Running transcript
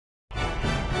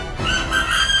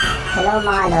Hello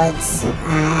mga Lods,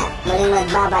 muling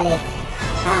magbabalik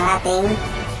ang ating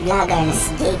vlogger na si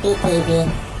JPTV.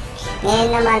 Ngayon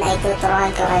naman ay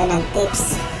tuturuan ko kayo ng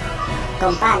tips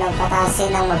kung paano patasin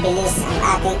ng mabilis ang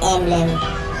ating emblem.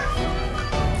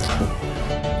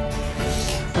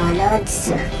 Mga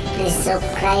Lods, please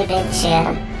subscribe and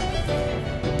share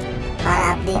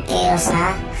para update kayo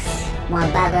sa mga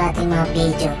bago nating mga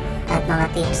video at mga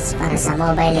tips para sa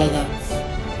Mobile Legends.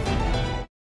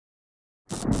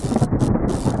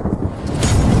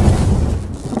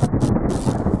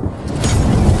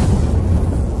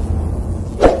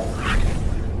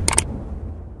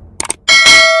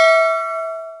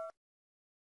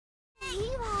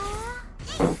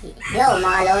 Yo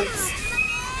mga Lods,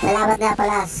 salamat nga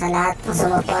pala sa lahat ng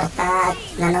sumuporta at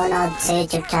nanonood sa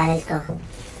YouTube channel ko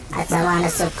at sa mga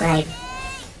na-subscribe.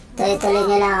 Tuloy-tuloy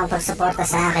nyo lang ang pagsuporta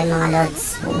sa akin mga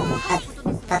Lods at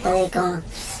patuloy kong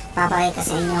papakita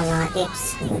sa inyo mga tips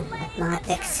at mga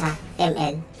tricks sa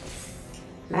ML.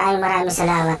 Maraming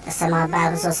salamat sa mga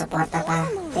bagong susuporta pa.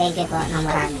 Thank you po ng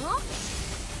marami.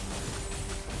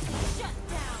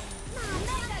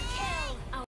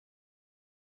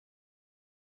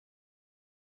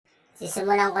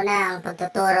 Sisimulan ko na ang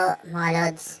pagtuturo mga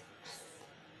Lods.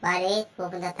 Bali,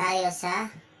 pupunta tayo sa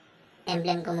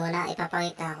emblem ko muna.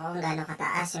 Ipapakita ko kung gaano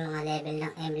kataas yung mga level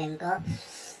ng emblem ko.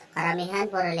 Karamihan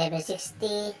puro level 60.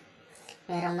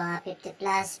 Merong mga 50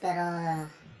 plus pero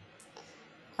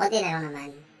konti na lang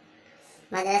naman.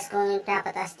 Madalas kong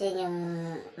pinapataas din yung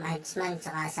marksman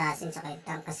saka assassin saka yung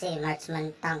tank kasi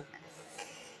marksman tank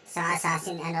saka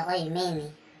assassin ano ko yung main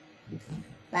eh.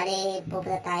 Bali,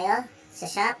 pupunta tayo sa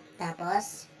shop,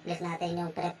 tapos click natin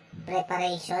yung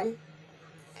preparation,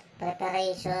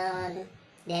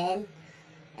 then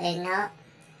ayun nga,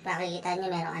 pakikita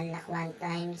nyo merong unlock 1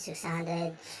 time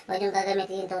 600. Huwag yung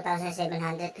gagamitin yung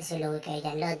 2,700 kasi low kayo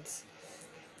dyan Lods.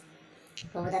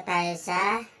 Pupunta tayo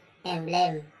sa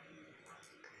emblem.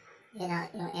 Yun o,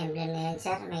 yung emblem na yun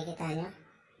sir, makikita nyo.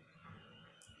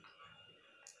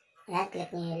 Ayan,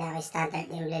 click nyo yung Lucky Standard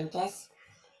Emblem Chest,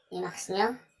 i-max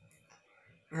nyo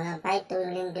hanggang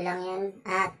 5, 2 linggo lang yan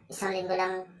at isang linggo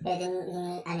lang pwedeng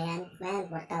ano yan,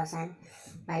 4,000.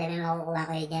 Bali may makukuha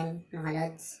kayo dyan mga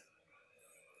Lods.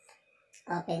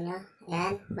 Open nyo,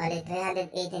 yan, bali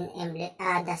 318 emblem,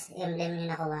 dust emblem yung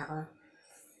nakuha ko.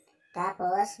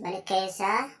 Tapos balik kayo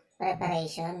sa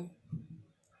preparation.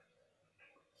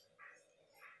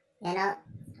 Yan o,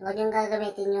 huwag yung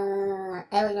gagamitin yung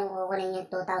huwag yung kukunin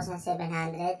yung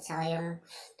 2,700 saka yung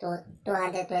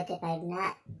 225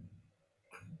 na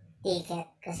ticket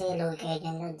kasi low kayo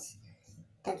dyan Lods.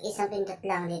 Tag isang pindot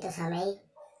lang dito sa may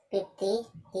 50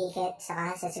 ticket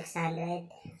saka sa 600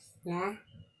 na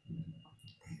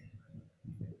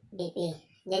BP.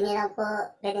 Yan yun lang po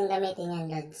pwedeng gamitin yan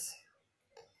Lods.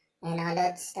 Ayan mga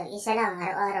Lods, tag isa lang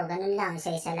araw-araw, ganun lang,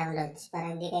 isa-isa lang Lods para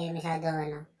hindi kayo masyado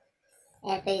ano.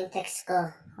 Ayan po yung text ko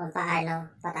kung paano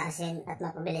pataasin at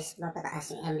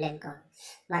mapataas yung emblem ko.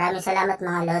 Maraming salamat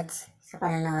mga Lods sa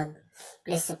panonood.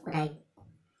 Please subscribe.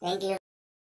 Thank you.